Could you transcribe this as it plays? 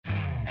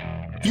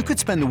You could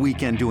spend the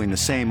weekend doing the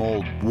same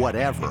old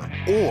whatever,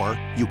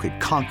 or you could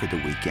conquer the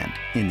weekend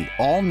in the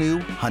all-new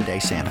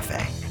Hyundai Santa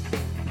Fe.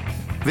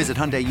 Visit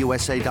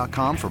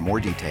HyundaiUSA.com for more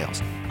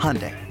details.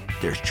 Hyundai,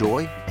 there's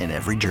joy in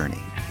every journey.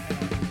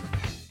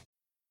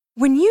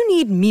 When you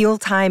need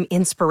mealtime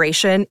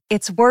inspiration,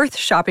 it's worth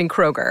shopping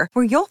Kroger,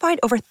 where you'll find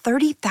over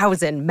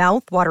 30,000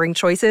 mouth-watering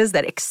choices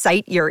that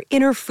excite your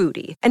inner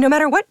foodie. And no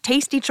matter what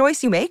tasty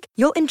choice you make,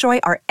 you'll enjoy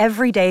our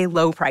everyday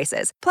low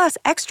prices, plus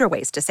extra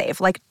ways to save,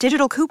 like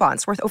digital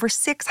coupons worth over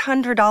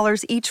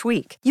 $600 each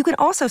week. You can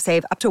also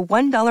save up to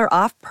 $1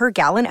 off per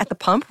gallon at the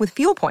pump with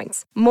fuel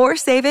points. More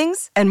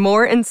savings and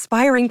more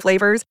inspiring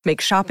flavors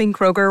make shopping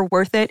Kroger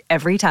worth it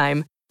every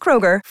time.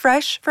 Kroger,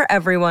 fresh for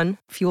everyone.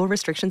 Fuel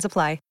restrictions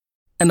apply.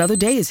 Another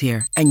day is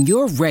here, and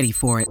you're ready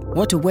for it.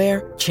 What to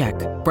wear? Check.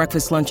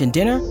 Breakfast, lunch, and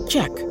dinner?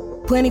 Check.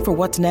 Planning for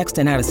what's next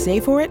and how to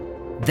save for it?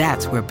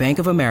 That's where Bank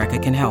of America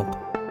can help.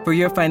 For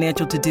your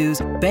financial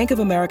to-dos, Bank of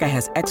America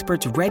has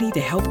experts ready to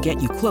help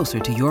get you closer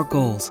to your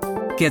goals.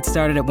 Get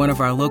started at one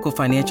of our local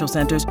financial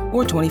centers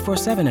or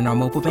 24/7 in our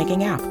mobile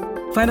banking app.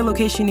 Find a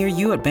location near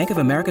you at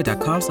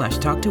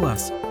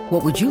bankofamerica.com/talktous.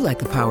 What would you like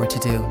the power to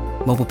do?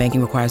 Mobile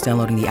banking requires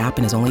downloading the app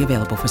and is only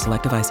available for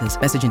select devices.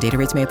 Message and data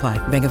rates may apply.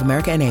 Bank of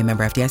America N.A.,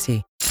 member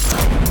FDIC.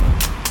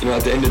 You know,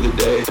 at the end of the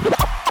day,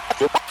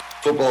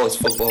 football is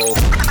football.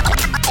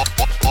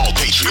 All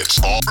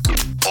Patriots, all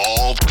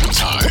the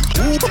time.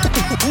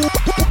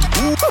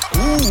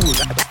 Ooh,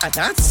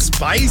 that's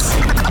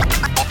spicy.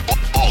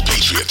 All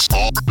Patriots,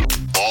 all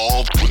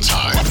the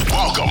time.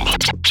 Welcome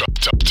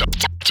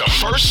to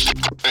First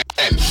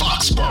and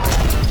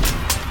Foxborough.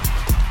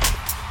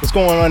 What's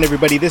going on,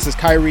 everybody? This is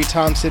Kyrie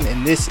Thompson,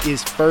 and this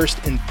is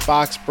First in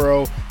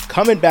Foxborough,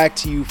 coming back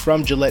to you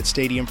from Gillette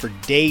Stadium for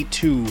day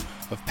 2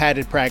 of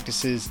padded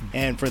practices.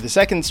 And for the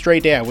second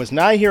straight day, I was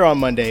not here on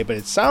Monday, but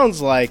it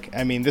sounds like,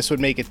 this would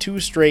make it 2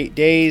 straight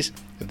days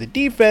of the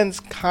defense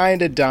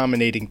kind of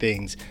dominating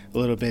things a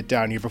little bit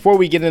down here. Before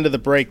we get into the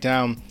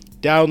breakdown,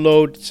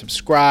 download,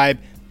 subscribe,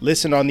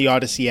 listen on the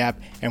Odyssey app,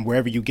 and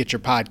wherever you get your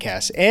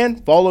podcasts.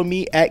 And follow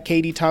me at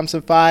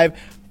KDThompson5.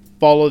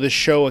 Follow the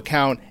show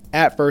account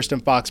at First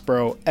and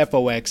Foxborough,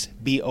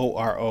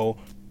 FOXBORO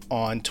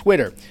on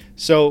Twitter.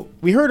 So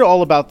we heard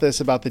all about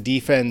this, about the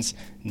defense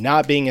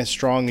not being as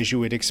strong as you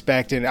would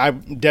expect. And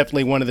I'm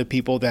definitely one of the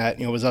people that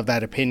was of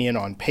that opinion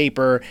on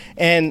paper.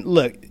 And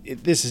look,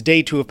 this is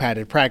day 2 of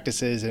padded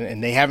practices,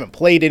 and they haven't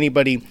played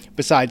anybody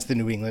besides the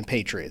New England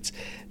Patriots.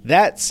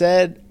 That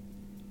said,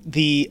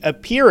 the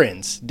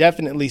appearance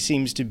definitely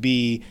seems to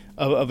be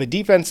of a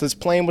defense that's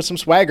playing with some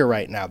swagger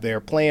right now. They're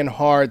playing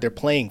hard, they're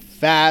playing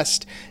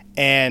fast,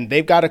 and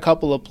they've got a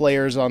couple of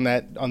players on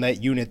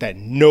that unit that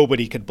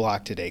nobody could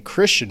block today.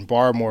 Christian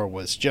Barmore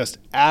was just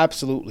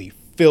absolutely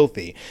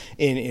filthy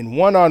in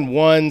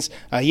one-on-ones.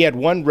 He had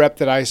one rep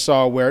that I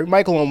saw where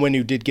Michael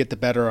Onwenu did get the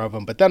better of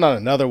him, but then on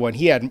another one,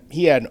 he had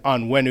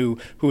Onwenu,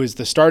 who is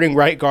the starting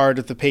right guard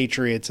of the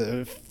Patriots,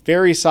 a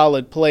very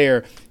solid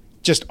player,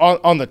 just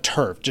on the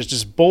turf,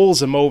 just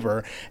bowls him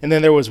over. And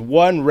then there was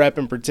one rep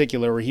in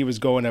particular where he was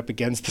going up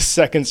against the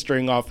second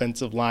string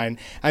offensive line.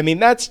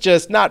 That's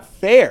just not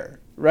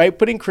fair, right?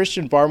 Putting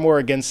Christian Barmore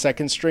against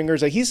second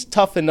stringers, he's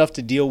tough enough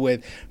to deal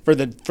with for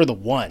the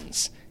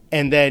ones.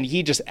 And then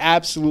he just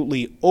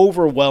absolutely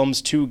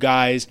overwhelms 2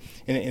 guys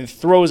and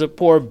throws a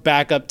poor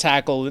backup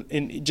tackle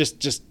and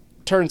just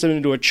turns him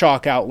into a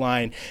chalk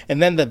outline.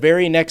 And then the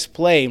very next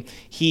play,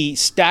 he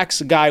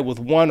stacks a guy with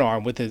one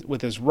arm, with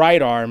his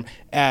right arm,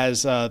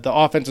 as the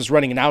offense is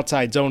running an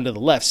outside zone to the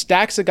left.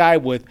 Stacks a guy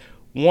with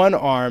one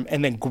arm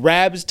and then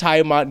grabs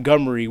Ty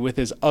Montgomery with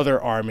his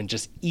other arm and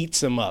just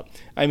eats him up.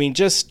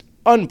 Just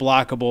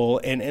unblockable,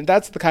 and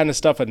that's the kind of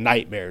stuff of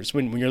nightmares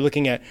when you're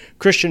looking at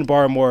Christian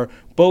Barmore,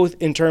 both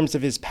in terms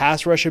of his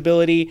pass rush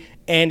ability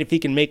and if he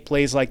can make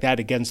plays like that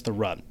against the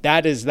run.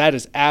 That is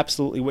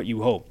absolutely what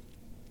you hope.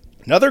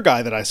 Another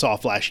guy that I saw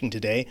flashing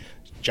today,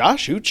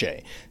 Josh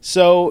Uche.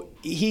 So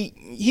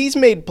he's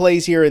made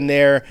plays here and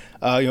there,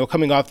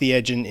 coming off the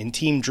edge in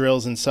team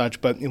drills and such,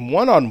 but in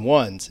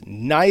one-on-ones,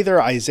 neither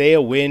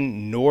Isaiah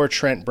Wynn nor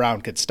Trent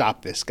Brown could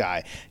stop this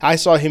guy. I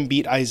saw him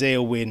beat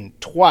Isaiah Wynn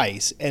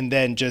twice and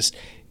then just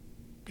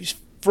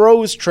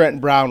froze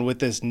Trent Brown with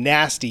this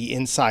nasty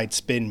inside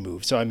spin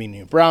move. So,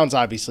 Brown's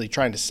obviously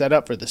trying to set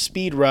up for the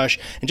speed rush,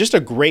 and just a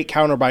great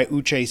counter by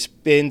Uche.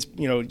 Spins,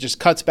 just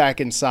cuts back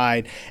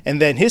inside,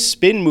 and then his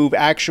spin move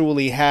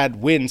actually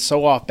had Wynn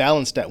so off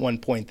balanced at one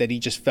point that he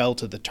just fell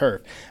to the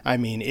turf.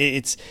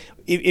 It's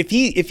if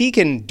he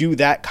can do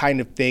that kind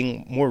of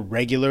thing more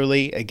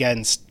regularly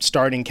against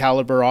starting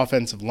caliber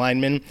offensive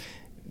linemen,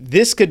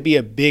 this could be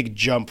a big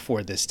jump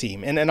for this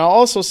team. And I'll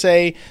also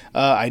say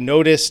I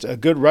noticed a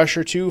good rush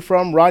or two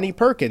from Ronnie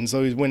Perkins,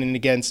 though he's winning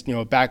against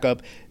a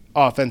backup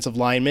offensive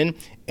lineman.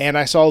 And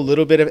I saw a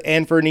little bit of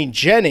Anthony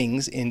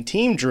Jennings in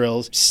team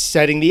drills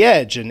setting the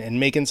edge and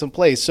making some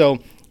plays. So,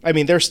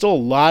 there's still a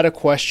lot of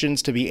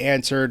questions to be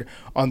answered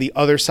on the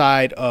other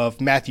side of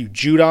Matthew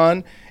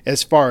Judon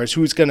as far as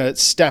who's going to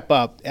step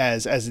up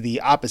as the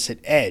opposite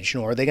edge.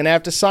 Are they going to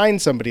have to sign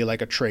somebody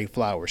like a Trey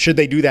Flowers? Should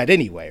they do that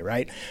anyway,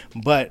 right?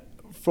 But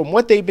from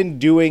what they've been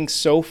doing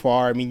so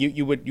far, I mean,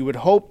 you would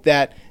hope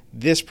that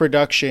this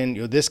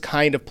production, this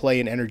kind of play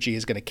and energy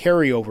is going to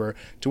carry over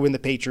to when the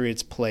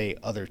Patriots play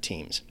other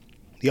teams.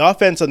 The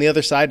offense on the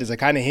other side, as I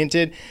kind of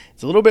hinted,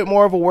 it's a little bit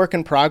more of a work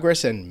in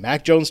progress, and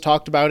Mac Jones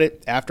talked about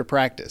it after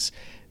practice.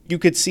 You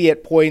could see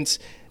at points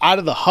out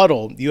of the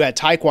huddle, you had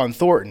Tyquan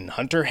Thornton,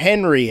 Hunter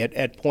Henry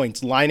at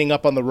points lining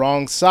up on the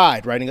wrong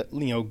side,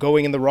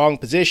 going in the wrong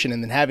position,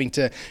 and then having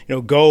to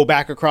go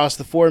back across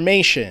the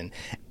formation.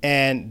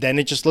 And then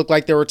it just looked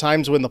like there were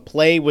times when the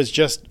play was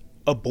just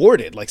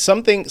aborted. Like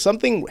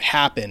something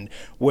happened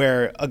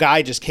where a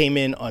guy just came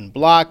in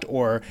unblocked,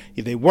 or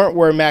if they weren't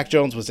where Mac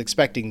Jones was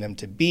expecting them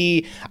to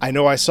be. I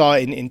know I saw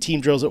in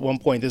team drills at one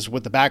point, this is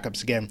with the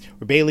backups again,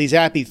 where Bailey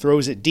Zappi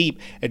throws it deep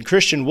and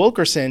Christian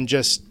Wilkerson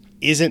just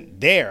isn't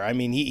there. I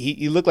mean,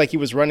 he looked like he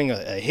was running a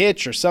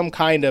hitch or some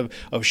kind of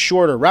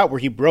shorter route where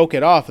he broke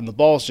it off and the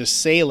ball's just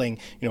sailing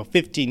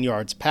 15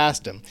 yards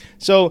past him.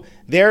 So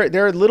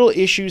there are little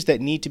issues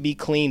that need to be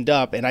cleaned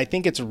up, and I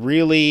think it's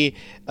really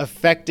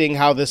affecting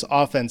how this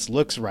offense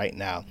looks right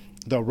now.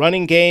 The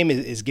running game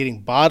is getting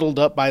bottled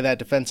up by that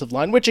defensive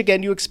line, which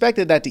again, you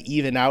expected that to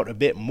even out a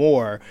bit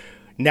more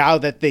now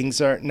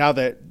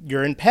that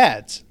you're in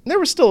pads. There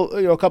were still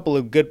a couple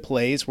of good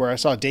plays where I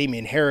saw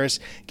Damian Harris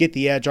get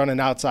the edge on an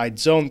outside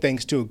zone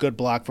thanks to a good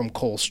block from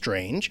Cole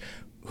Strange,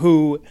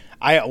 who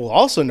I will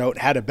also note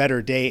had a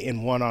better day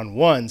in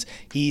one-on-ones.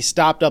 He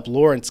stopped up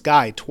Lawrence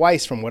Guy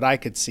twice from what I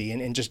could see,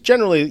 and just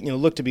generally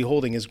looked to be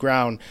holding his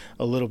ground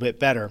a little bit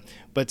better.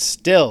 But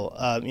still,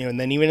 and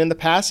then even in the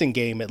passing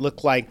game, it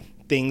looked like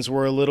things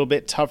were a little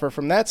bit tougher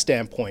from that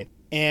standpoint.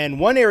 And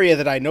one area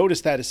that I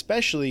noticed that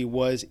especially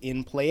was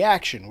in play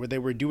action, where they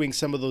were doing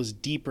some of those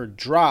deeper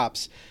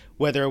drops,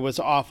 whether it was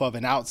off of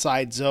an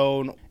outside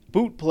zone,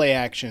 boot play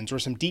actions, or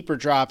some deeper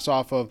drops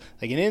off of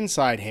like an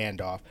inside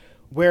handoff,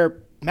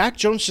 where Mac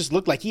Jones just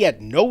looked like he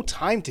had no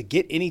time to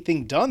get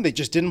anything done. They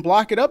just didn't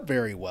block it up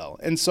very well.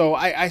 And so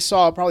I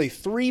saw probably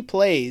 3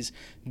 plays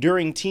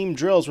during team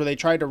drills where they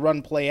tried to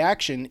run play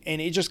action,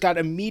 and it just got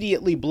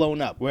immediately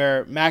blown up,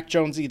 where Mac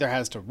Jones either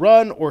has to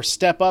run or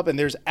step up, and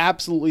there's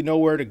absolutely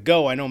nowhere to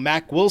go. I know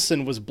Mac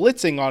Wilson was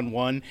blitzing on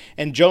one,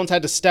 and Jones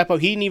had to step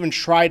up. He didn't even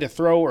try to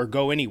throw or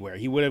go anywhere.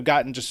 He would have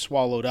gotten just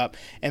swallowed up.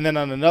 And then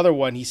on another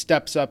one, he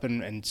steps up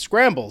and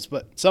scrambles,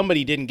 but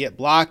somebody didn't get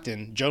blocked,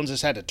 and Jones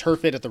just had to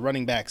turf it at the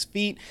running back's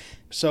feet.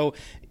 So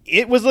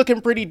it was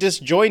looking pretty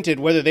disjointed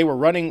whether they were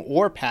running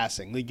or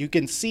passing. Like, you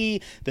can see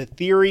the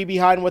theory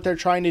behind what they're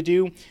trying to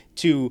do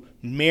to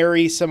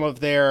marry some of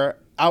their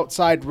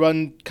outside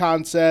run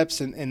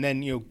concepts and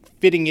then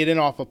fitting it in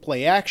off of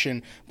play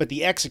action, but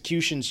the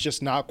execution's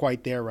just not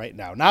quite there right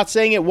now. Not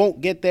saying it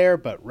won't get there,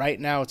 but right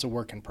now it's a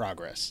work in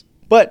progress.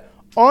 But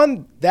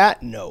on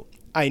that note,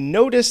 I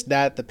noticed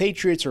that the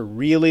Patriots are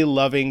really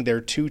loving their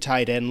 2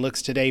 tight end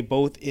looks today,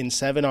 both in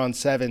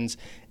 7-on-7s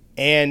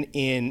and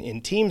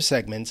in team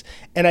segments.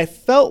 And I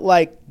felt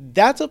like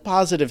that's a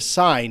positive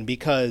sign,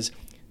 because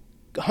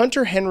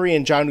Hunter Henry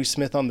and Jonnu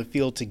Smith on the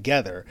field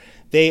together,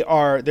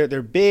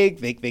 they're big,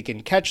 they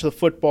can catch the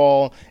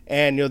football,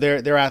 and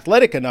they're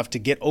athletic enough to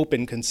get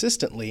open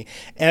consistently.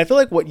 And I feel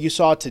like what you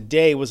saw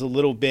today was a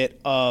little bit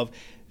of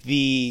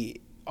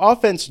the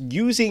offense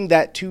using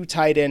that 2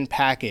 tight end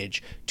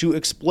package to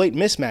exploit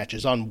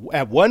mismatches.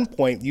 At one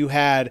point, you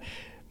had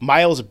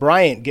Miles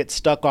Bryant gets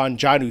stuck on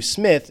Jonnu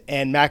Smith,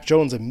 and Mac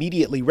Jones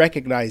immediately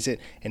recognized it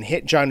and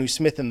hit Jonnu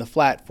Smith in the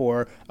flat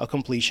for a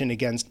completion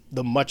against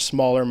the much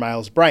smaller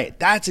Miles Bryant.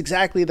 That's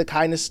exactly the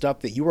kind of stuff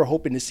that you were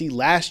hoping to see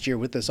last year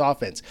with this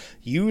offense.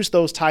 Use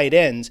those tight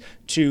ends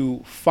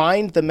to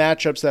find the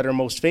matchups that are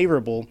most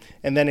favorable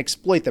and then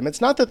exploit them.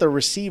 It's not that the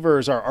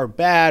receivers are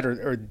bad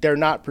or they're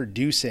not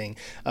producing,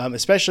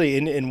 especially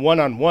in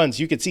one-on-ones.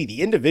 You could see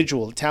the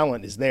individual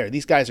talent is there.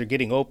 These guys are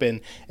getting open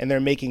and they're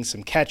making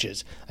some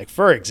catches. Like,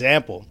 for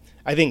example,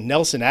 I think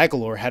Nelson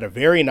Aguilar had a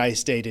very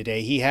nice day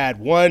today. He had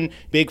one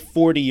big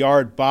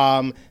 40-yard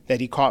bomb that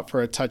he caught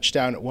for a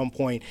touchdown at one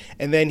point,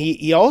 and then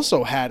he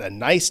also had a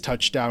nice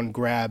touchdown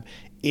grab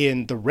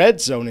in the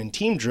red zone in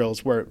team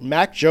drills where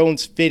Mac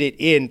Jones fit it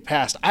in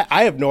past.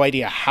 I have no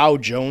idea how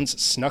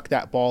Jones snuck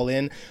that ball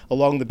in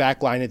along the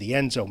back line of the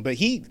end zone, but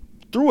he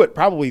threw it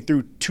probably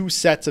through 2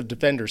 sets of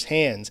defenders'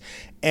 hands.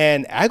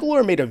 And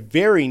Aguilar made a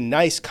very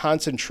nice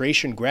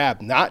concentration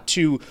grab, not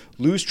to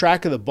lose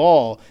track of the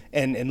ball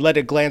and let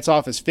it glance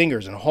off his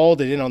fingers, and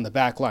hauled it in on the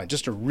back line.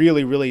 Just a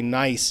really, really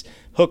nice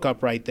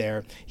hookup right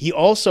there. He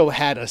also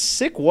had a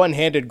sick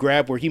one-handed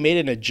grab where he made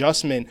an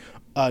adjustment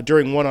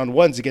during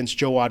one-on-ones against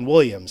Joanne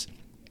Williams,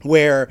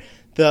 where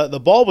the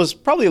ball was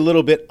probably a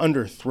little bit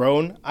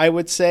underthrown, I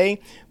would say,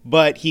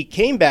 but he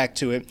came back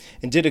to it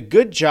and did a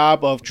good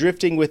job of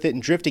drifting with it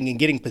and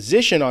getting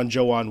position on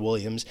Joanne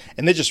Williams,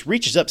 and then just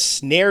reaches up,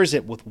 snares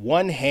it with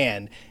one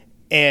hand,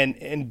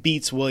 and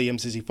beats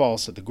Williams as he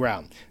falls to the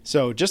ground.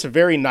 So just a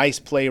very nice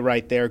play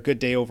right there. Good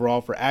day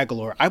overall for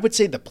Aguilar. I would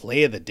say the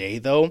play of the day,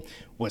 though,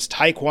 was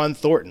Tyquan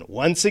Thornton,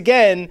 once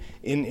again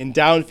in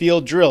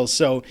downfield drills.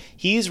 So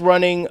he's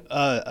running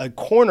a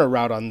corner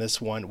route on this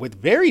one with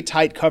very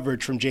tight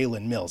coverage from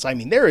Jalen Mills. I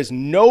mean, there is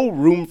no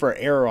room for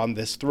error on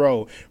this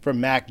throw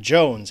from Mac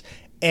Jones.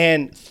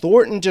 And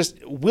Thornton just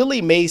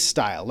Willie Mays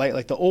style,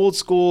 like the old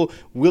school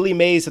Willie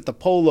Mays at the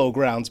Polo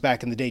Grounds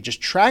back in the day,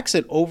 just tracks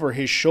it over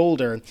his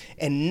shoulder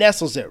and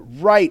nestles it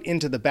right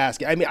into the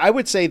basket. I mean, I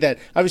would say that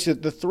obviously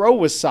the throw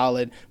was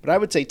solid, but I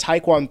would say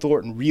Tyquan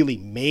Thornton really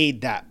made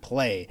that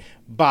play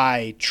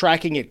by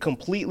tracking it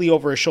completely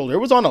over his shoulder. It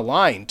was on a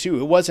line too.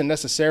 It wasn't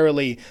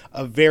necessarily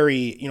a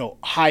very,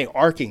 high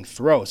arcing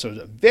throw. So it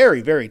was a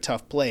very, very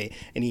tough play,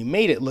 and he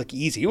made it look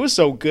easy. It was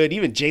so good,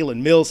 even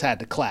Jalen Mills had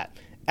to clap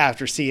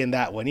after seeing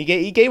that one. He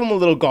gave him a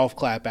little golf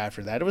clap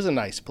after that. It was a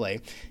nice play.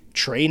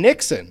 Trey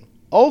Nixon,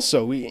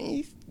 also,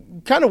 he's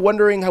kind of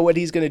wondering what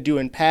he's going to do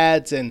in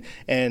pads, and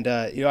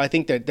I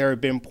think that there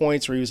have been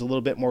points where he was a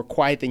little bit more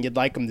quiet than you'd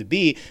like him to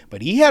be,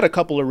 but he had a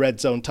couple of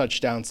red zone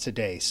touchdowns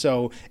today.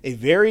 So a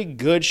very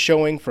good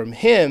showing from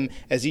him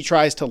as he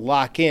tries to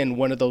lock in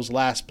one of those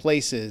last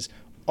places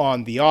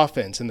on the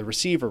offense in the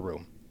receiver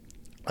room.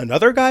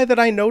 Another guy that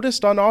I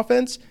noticed on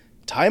offense,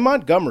 Ty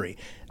Montgomery.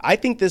 I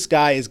think this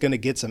guy is going to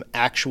get some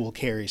actual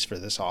carries for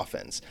this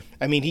offense.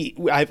 I mean,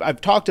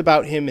 I've talked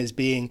about him as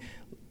being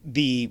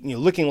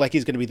looking like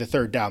he's going to be the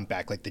third down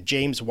back, like the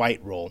James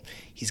White role.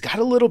 He's got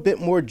a little bit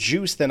more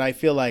juice than I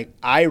feel like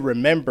I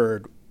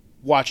remembered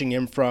watching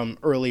him from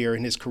earlier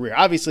in his career.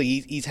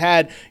 Obviously, he's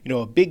had,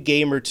 a big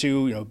game or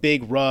two,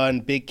 big run,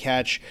 big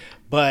catch,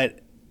 but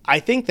I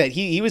think that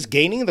he was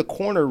gaining the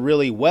corner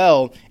really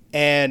well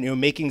and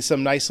making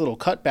some nice little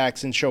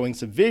cutbacks and showing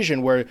some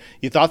vision where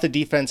you thought the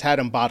defense had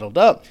him bottled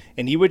up,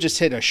 and he would just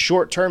hit a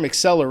short-term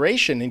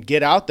acceleration and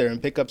get out there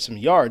and pick up some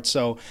yards.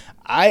 So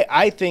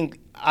I think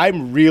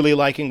I'm really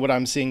liking what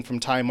I'm seeing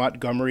from Ty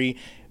Montgomery.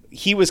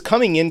 He was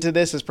coming into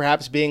this as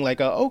perhaps being like,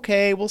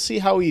 okay, we'll see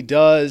how he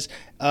does,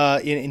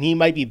 and he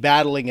might be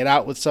battling it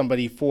out with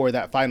somebody for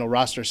that final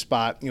roster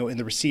spot, in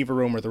the receiver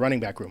room or the running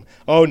back room.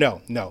 Oh,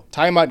 no.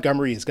 Ty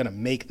Montgomery is going to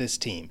make this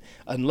team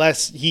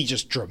unless he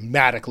just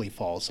dramatically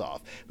falls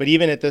off. But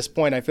even at this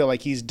point, I feel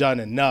like he's done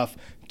enough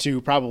to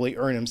probably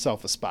earn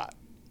himself a spot.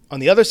 On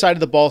the other side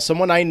of the ball,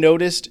 someone I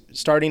noticed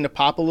starting to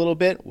pop a little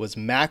bit was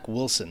Mac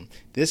Wilson.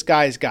 This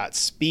guy's got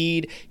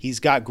speed. He's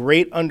got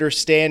great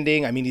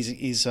understanding. I mean,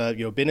 he's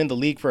been in the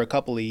league for a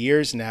couple of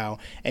years now,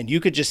 and you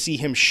could just see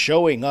him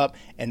showing up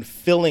and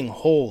filling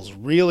holes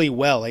really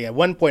well. Like at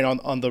one point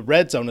on the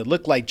red zone, it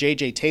looked like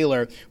J.J.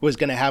 Taylor was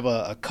going to have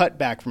a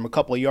cutback from a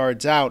couple of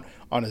yards out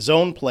on a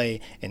zone play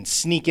and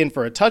sneak in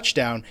for a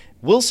touchdown.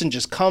 Wilson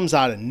just comes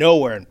out of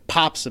nowhere and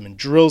pops him and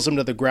drills him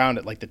to the ground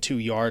at like the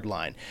 2-yard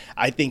line.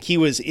 I think he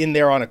was in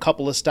there on a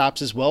couple of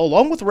stops as well,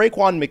 along with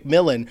Raekwon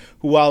McMillan,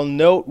 who I'll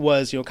note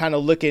was, kind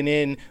of looking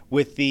in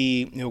with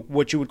the,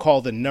 what you would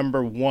call the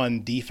number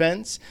one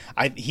defense.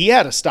 He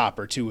had a stop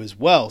or two as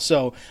well.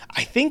 So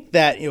I think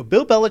that,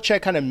 Bill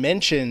Belichick kind of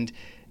mentioned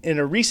in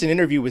a recent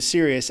interview with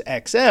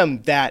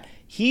SiriusXM that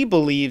he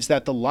believes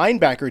that the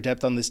linebacker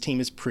depth on this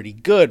team is pretty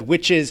good,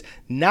 which is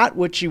not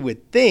what you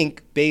would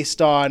think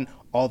based on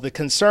all the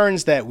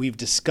concerns that we've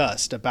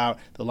discussed about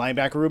the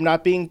linebacker room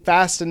not being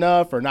fast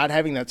enough or not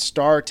having that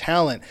star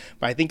talent.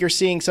 But I think you're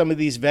seeing some of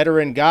these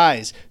veteran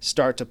guys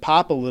start to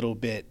pop a little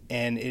bit,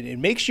 and it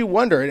makes you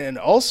wonder. And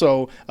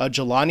also,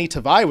 Jelani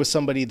Tavai was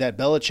somebody that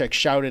Belichick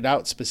shouted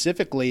out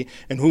specifically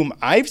and whom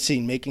I've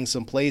seen making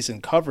some plays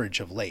in coverage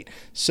of late.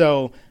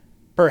 So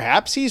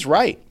perhaps he's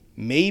right.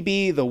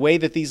 Maybe the way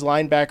that these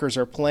linebackers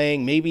are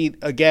playing, maybe,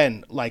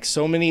 again, like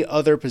so many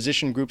other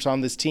position groups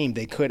on this team,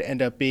 they could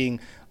end up being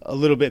a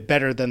little bit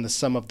better than the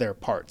sum of their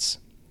parts.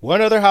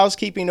 One other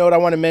housekeeping note I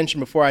want to mention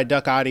before I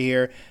duck out of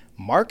here.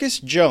 Marcus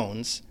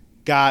Jones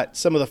got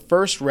some of the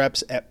first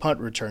reps at punt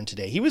return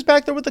today. He was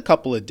back there with a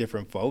couple of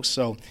different folks.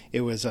 So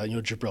it was,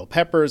 Jabril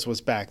Peppers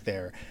was back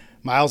there.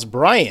 Miles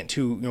Bryant,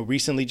 who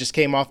recently just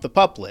came off the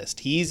PUP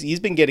list. He's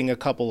been getting a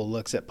couple of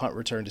looks at punt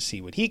return to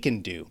see what he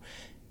can do.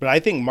 But I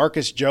think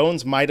Marcus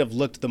Jones might have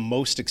looked the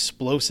most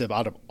explosive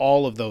out of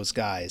all of those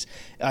guys.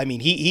 I mean,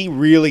 he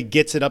really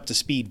gets it up to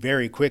speed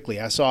very quickly.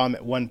 I saw him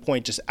at one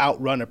point just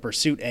outrun a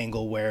pursuit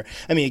angle where,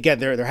 I mean, again,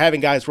 they're having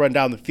guys run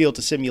down the field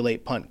to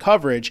simulate punt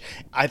coverage.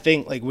 I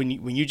think like when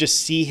you just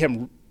see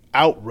him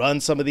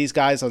outrun some of these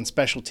guys on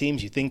special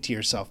teams, you think to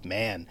yourself,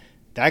 man,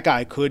 that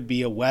guy could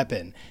be a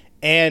weapon.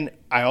 And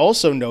I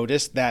also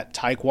noticed that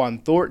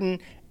Tyquan Thornton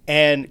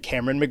and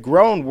Cameron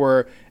McGrone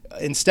were,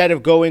 instead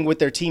of going with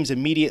their teams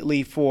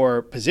immediately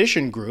for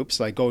position groups,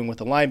 like going with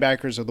the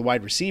linebackers or the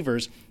wide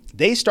receivers,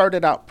 they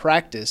started out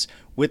practice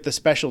with the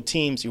special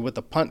teams, with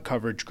the punt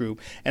coverage group.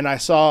 And I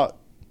saw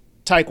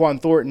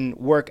Tyquan Thornton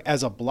work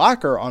as a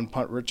blocker on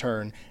punt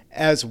return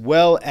as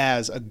well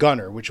as a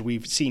gunner, which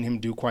we've seen him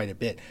do quite a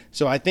bit.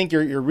 So I think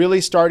you're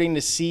really starting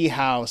to see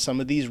how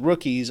some of these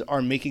rookies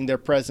are making their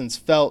presence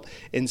felt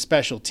in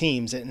special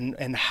teams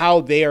and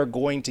how they are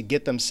going to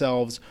get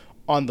themselves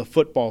on the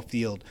football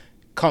field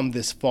come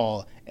this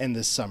fall and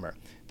this summer.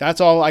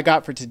 That's all I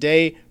got for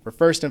today for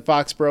First in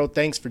Foxborough.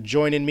 Thanks for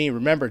joining me.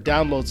 Remember,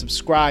 download,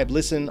 subscribe,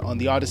 listen on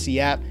the Odyssey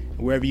app, and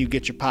wherever you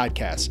get your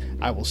podcasts.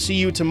 I will see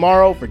you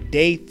tomorrow for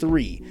day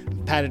 3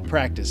 of padded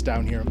practice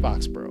down here in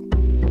Foxborough.